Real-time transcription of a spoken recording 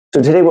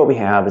So today what we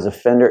have is a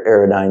Fender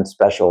Aerodyne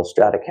Special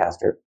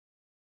Stratocaster.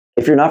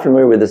 If you're not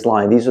familiar with this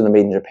line, these are the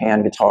made in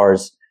Japan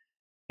guitars,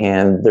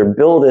 and they're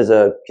billed as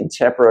a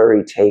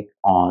contemporary take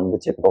on the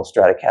typical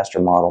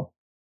Stratocaster model.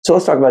 So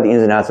let's talk about the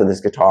ins and outs of this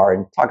guitar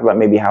and talk about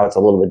maybe how it's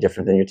a little bit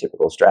different than your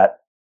typical Strat.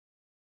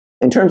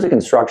 In terms of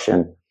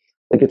construction,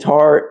 the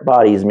guitar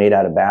body is made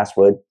out of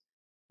basswood,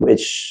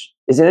 which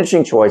is an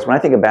interesting choice. When I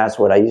think of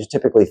basswood, I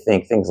typically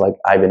think things like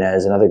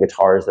Ibanez and other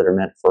guitars that are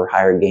meant for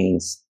higher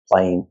gains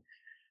playing.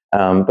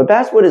 But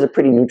basswood is a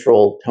pretty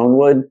neutral tone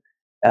wood,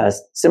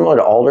 similar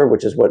to alder,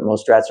 which is what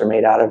most Strats are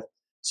made out of.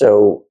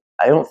 So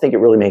I don't think it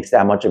really makes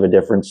that much of a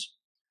difference.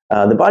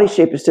 The body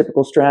shape is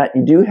typical Strat.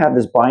 You do have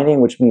this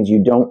binding, which means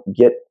you don't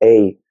get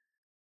a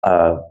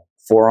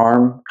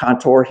forearm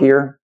contour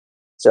here.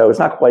 So it's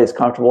not quite as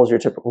comfortable as your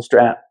typical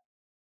Strat.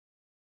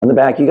 On the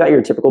back, you got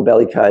your typical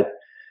belly cut,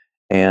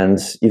 and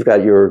you've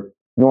got your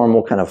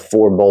normal kind of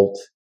 4-bolt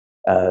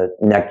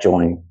neck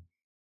joint.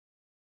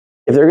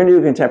 If they're going to do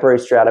a contemporary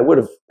Strat, I would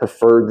have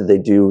preferred that they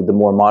do the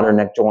more modern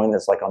neck joint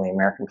that's like on the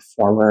American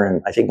Performer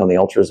and I think on the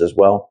Ultras as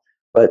well,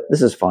 but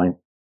this is fine.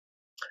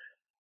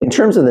 In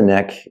terms of the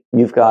neck,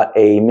 you've got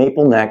a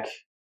maple neck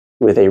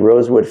with a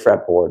rosewood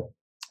fretboard.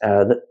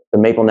 The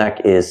maple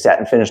neck is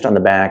satin finished on the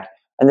back,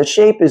 and the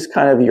shape is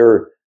kind of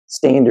your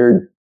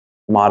standard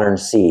modern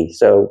C,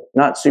 so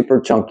not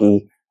super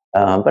chunky,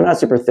 but not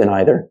super thin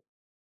either.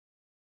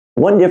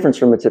 One difference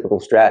from a typical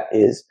Strat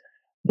is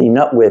the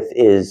nut width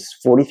is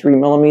 43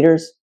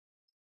 millimeters,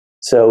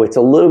 so it's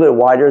a little bit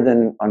wider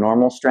than a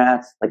normal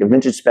Strat. Like a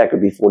vintage spec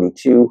would be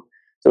 42,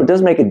 so it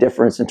does make a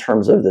difference in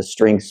terms of the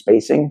string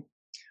spacing.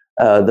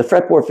 The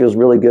fretboard feels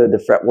really good.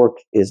 The fretwork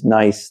is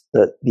nice.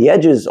 The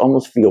edges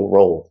almost feel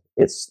rolled.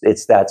 It's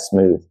that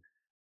smooth.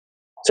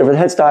 So for the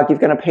headstock, you've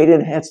got a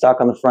painted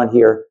headstock on the front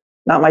here.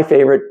 Not my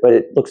favorite, but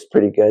it looks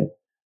pretty good.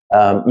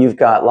 You've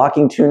got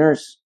locking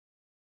tuners.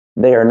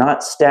 They are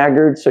not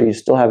staggered, so you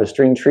still have a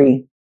string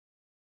tree.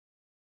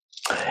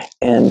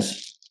 And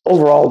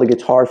overall, the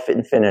guitar fit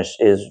and finish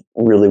is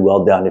really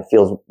well done. It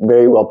feels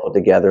very well put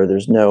together.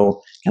 There's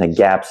no kind of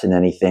gaps in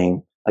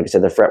anything. Like I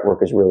said, the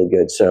fretwork is really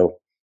good. So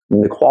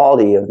the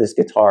quality of this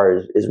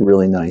guitar is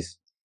really nice.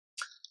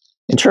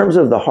 In terms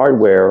of the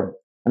hardware,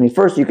 I mean,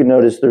 first you can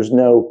notice there's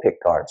no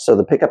pick guard. So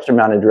the pickups are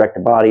mounted direct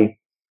to body.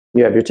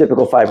 You have your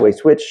typical 5-way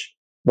switch,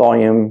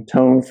 volume,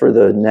 tone for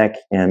the neck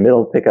and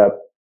middle pickup,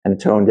 and a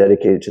tone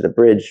dedicated to the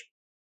bridge.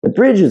 The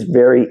bridge is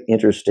very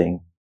interesting.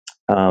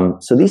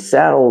 So these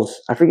saddles,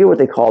 I forget what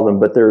they call them,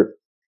 but they're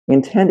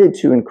intended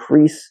to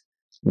increase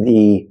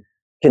the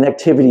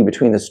connectivity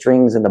between the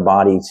strings and the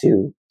body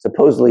to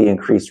supposedly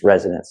increase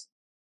resonance.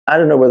 I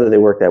don't know whether they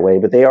work that way,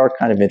 but they are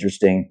kind of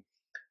interesting.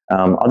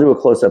 I'll do a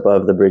close-up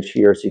of the bridge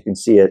here so you can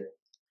see it.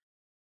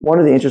 One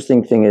of the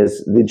interesting things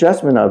is the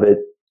adjustment of it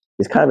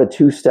is kind of a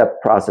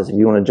 2-step process if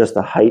you want to adjust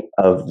the height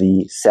of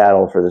the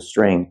saddle for the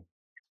string.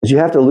 Is you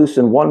have to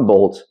loosen one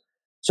bolt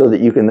so that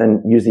you can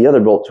then use the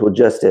other bolt to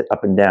adjust it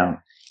up and down.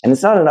 And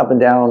it's not an up and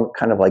down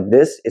kind of like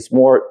this, it's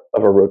more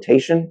of a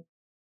rotation.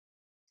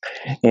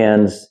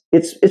 And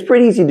it's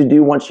pretty easy to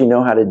do once you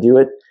know how to do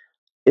it.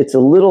 It's a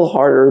little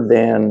harder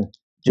than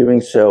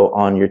doing so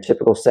on your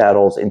typical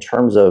saddles in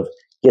terms of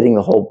getting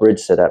the whole bridge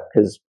set up,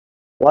 because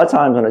a lot of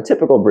times on a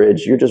typical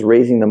bridge, you're just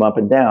raising them up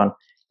and down,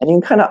 and you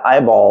can kind of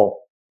eyeball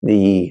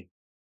the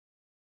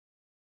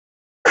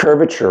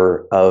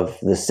curvature of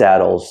the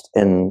saddles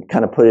and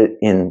kind of put it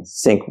in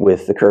sync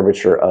with the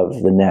curvature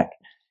of the neck.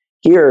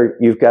 Here,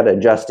 you've got to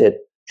adjust it,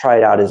 try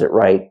it out, is it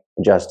right,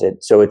 adjust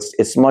it. So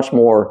it's much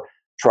more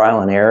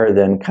trial and error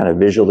than kind of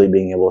visually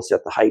being able to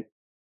set the height.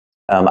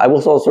 I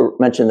will also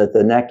mention that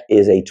the neck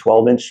is a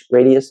 12-inch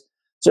radius,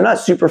 so not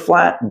super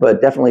flat,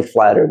 but definitely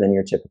flatter than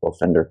your typical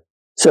Fender.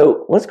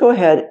 So let's go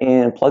ahead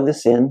and plug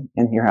this in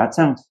and hear how it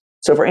sounds.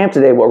 So for amp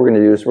today, what we're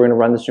going to do is we're going to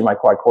run this through my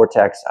Quad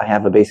Cortex. I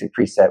have a basic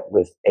preset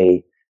with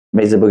a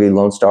Mesa Boogie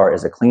Lone Star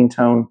as a clean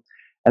tone.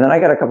 And then I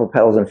got a couple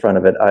pedals in front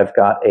of it. I've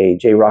got a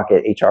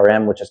J-Rocket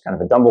HRM, which is kind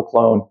of a Dumble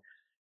clone.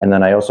 And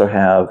then I also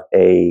have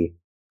a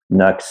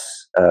Nux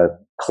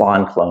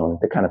Klon clone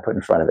to kind of put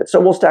in front of it.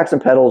 So we'll stack some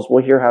pedals.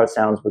 We'll hear how it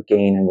sounds with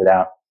gain and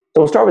without.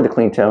 So we'll start with the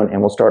clean tone,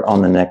 and we'll start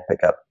on the neck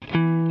pickup.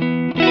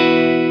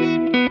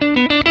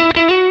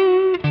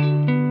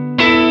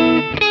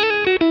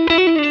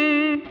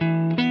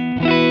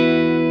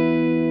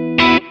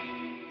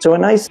 So a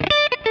nice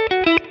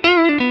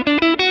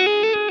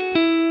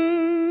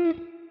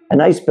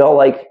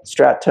bell-like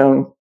Strat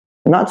tone.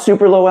 Not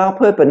super low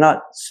output, but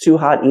not too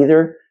hot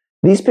either.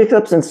 These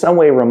pickups in some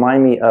way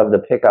remind me of the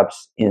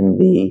pickups in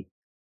the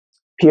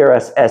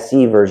PRS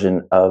SE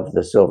version of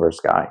the Silver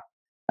Sky.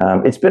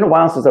 It's been a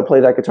while since I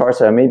played that guitar,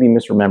 so I may be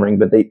misremembering,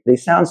 but they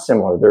sound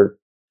similar.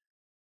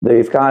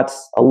 They've got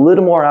a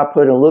little more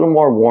output, a little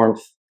more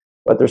warmth,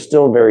 but they're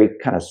still very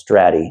kind of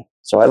Stratty.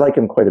 So I like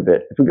them quite a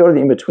bit. If we go to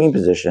the in-between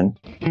position,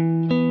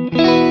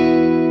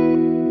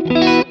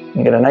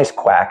 you get a nice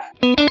quack.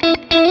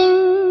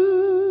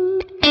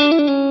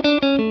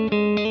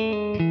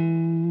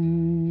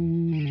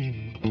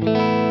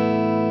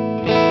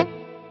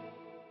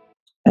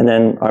 And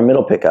then our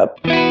middle pickup.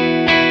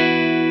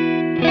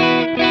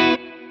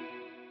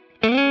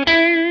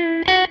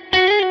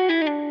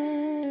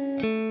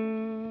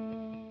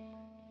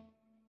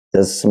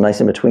 Does some nice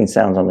in-between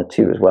sounds on the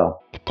 2 as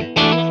well.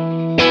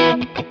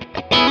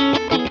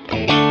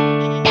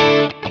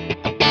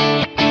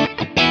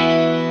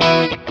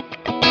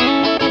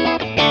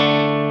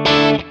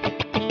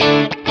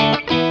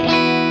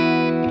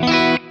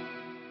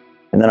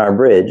 And then our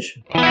bridge.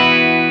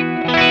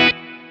 I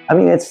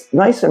mean, it's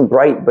nice and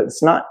bright, but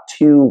it's not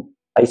too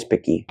ice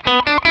picky.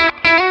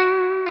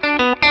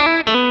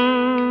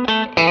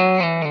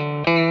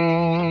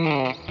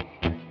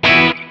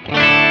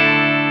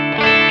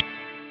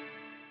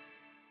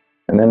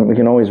 And then we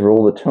can always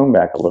roll the tone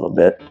back a little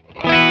bit.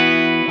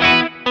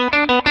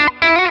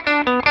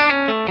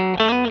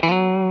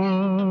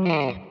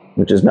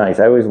 Which is nice.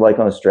 I always like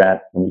on a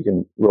Strat when you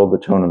can roll the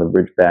tone on the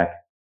bridge back.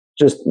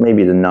 Just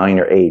maybe the 9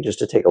 or 8, just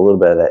to take a little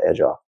bit of that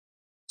edge off.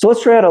 So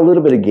let's try out a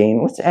little bit of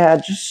gain. Let's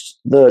add just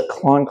the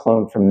Klon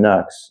clone from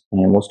Nux,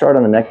 and we'll start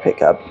on the neck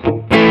pickup.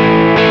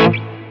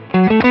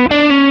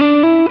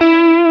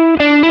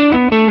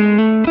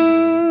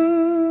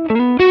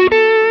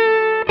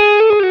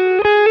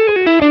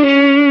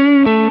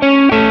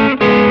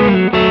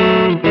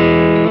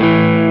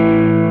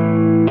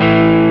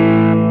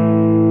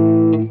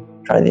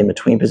 Try the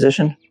in-between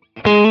position.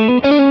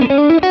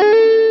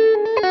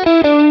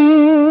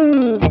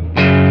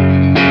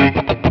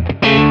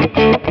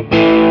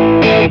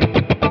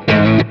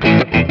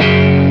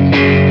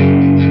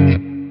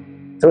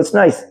 So it's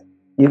nice.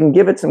 You can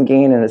give it some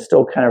gain and it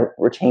still kind of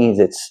retains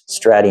its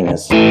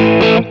strattiness.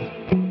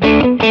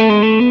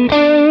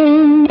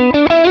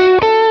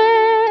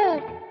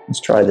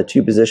 Let's try the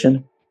 2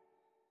 position.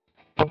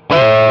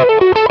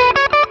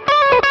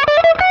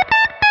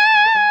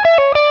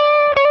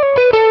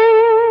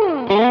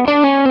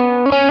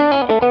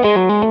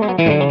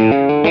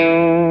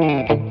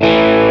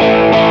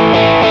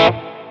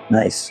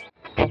 Nice.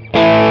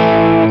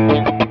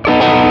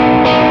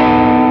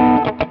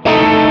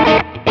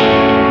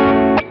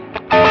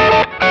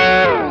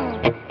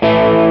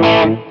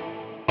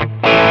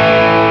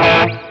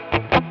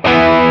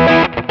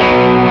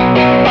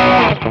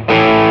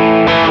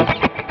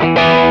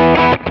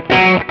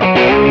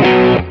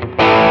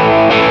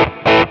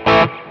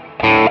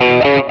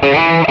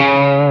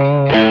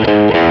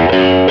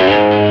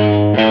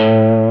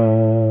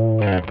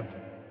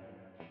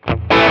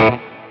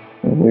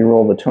 We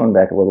roll the tone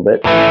back a little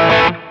bit.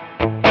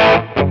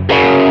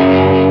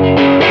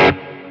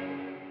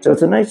 So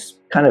it's a nice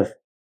kind of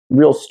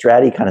real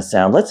stratty kind of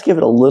sound. Let's give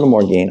it a little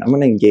more gain. I'm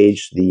going to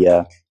engage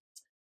the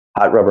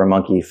Hot Rubber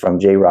Monkey from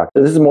J-Rock.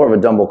 So this is more of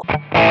a Dumble.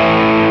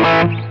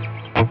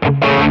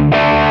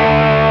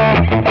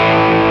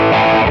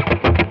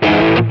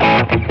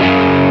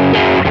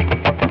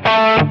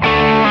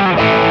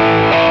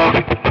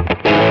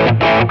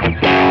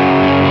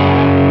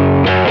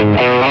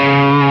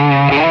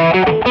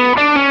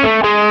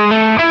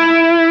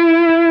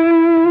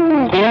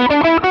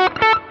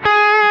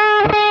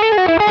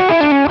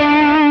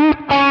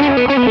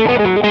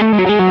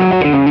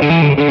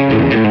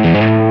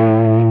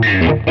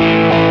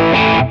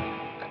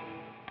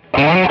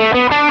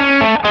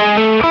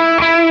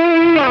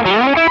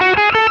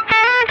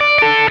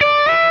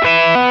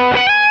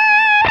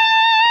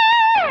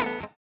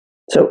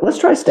 So let's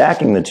try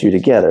stacking the 2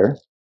 together,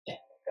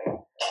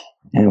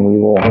 and we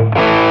will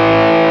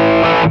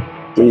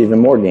get even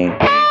more gain.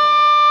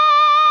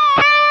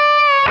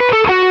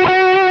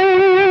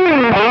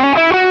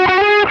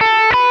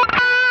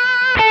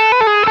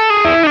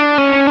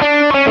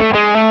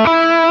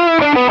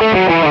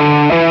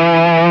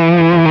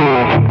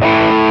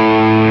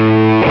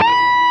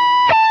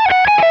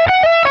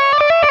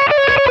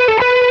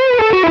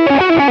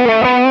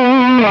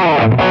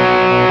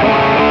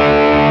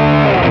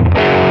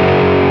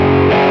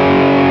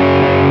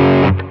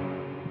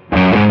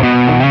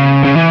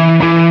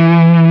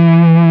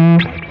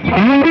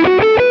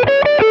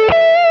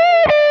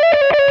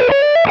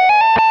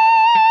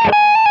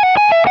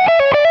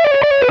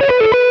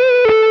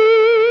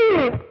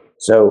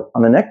 So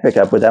on the neck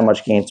pickup with that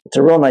much gain, it's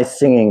a real nice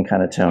singing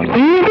kind of tone.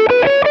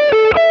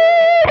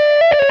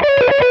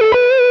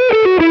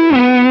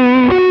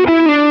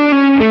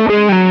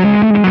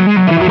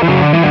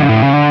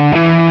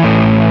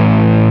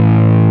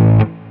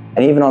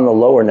 And even on the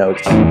lower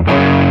notes,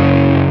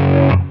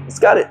 it's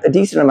got a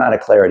decent amount of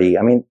clarity.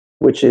 I mean,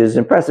 which is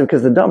impressive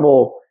because the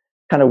Dumble,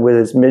 kind of with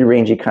its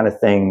mid-rangey kind of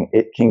thing,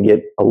 it can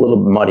get a little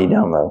muddy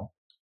down low.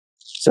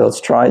 So let's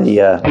try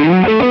the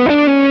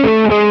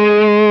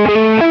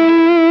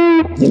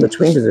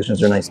in-between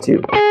positions are nice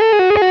too.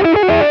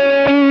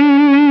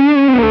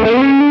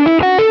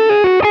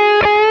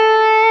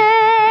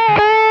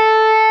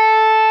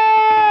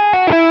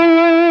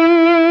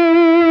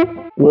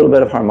 A little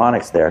bit of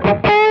harmonics there.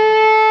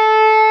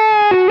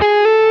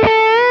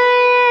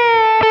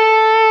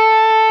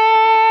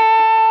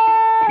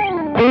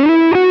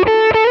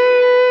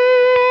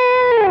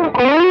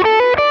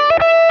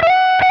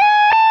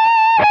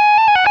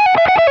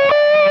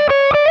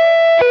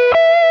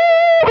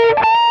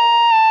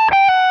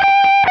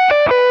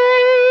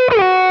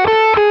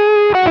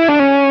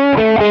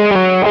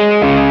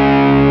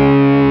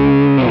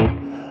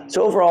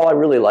 So overall, I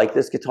really like like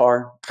this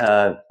guitar.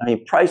 I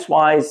mean,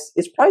 price-wise,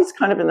 it's priced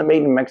kind of in the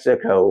Made in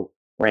Mexico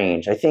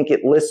range. I think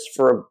it lists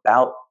for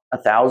about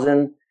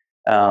 $1,000,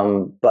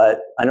 but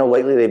I know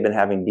lately they've been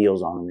having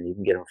deals on them, and you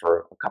can get them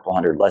for a couple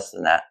hundred less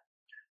than that.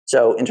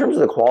 So in terms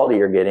of the quality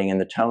you're getting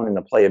and the tone and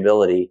the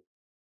playability,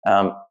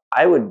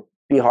 I would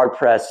be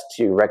hard-pressed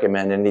to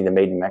recommend any of the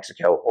Made in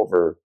Mexico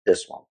over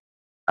this one.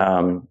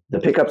 The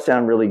pickups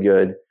sound really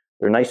good.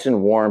 They're nice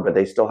and warm, but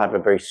they still have a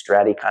very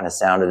stratty kind of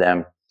sound to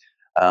them.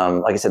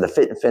 Like I said, the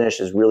fit and finish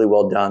is really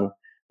well done.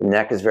 The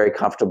neck is very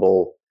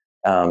comfortable.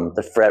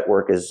 The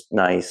fretwork is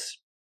nice.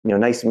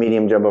 Nice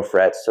medium jumbo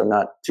frets, so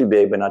not too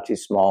big but not too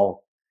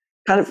small.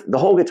 Kind of the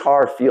whole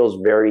guitar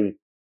feels very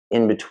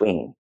in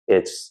between.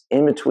 It's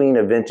in between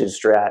a vintage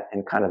Strat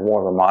and kind of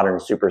more of a modern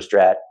super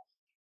Strat,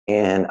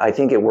 and I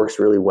think it works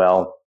really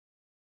well.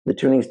 The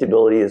tuning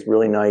stability is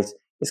really nice.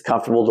 It's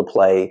comfortable to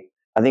play.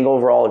 I think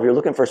overall, if you're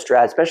looking for a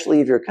Strat,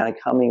 especially if you're kind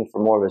of coming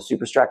from more of a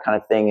super Strat kind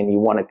of thing and you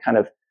want to kind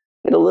of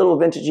get a little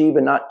vintagey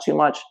but not too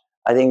much,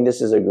 I think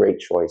this is a great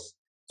choice.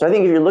 So I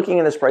think if you're looking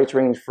in this price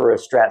range for a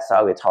Strat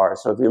style guitar,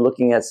 so if you're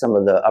looking at some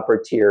of the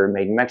upper tier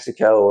Made in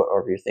Mexico,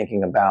 or if you're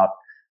thinking about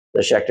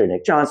the Schecter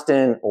Nick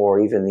Johnston, or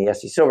even the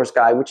SC Silver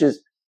Sky, which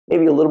is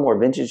maybe a little more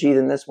vintagey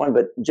than this one,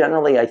 but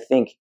generally I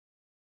think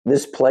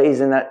this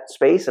plays in that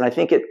space, and I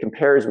think it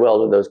compares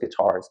well to those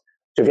guitars.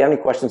 So if you have any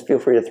questions, feel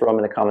free to throw them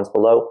in the comments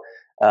below.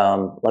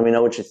 Let me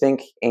know what you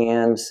think,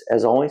 and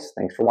as always,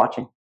 thanks for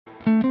watching.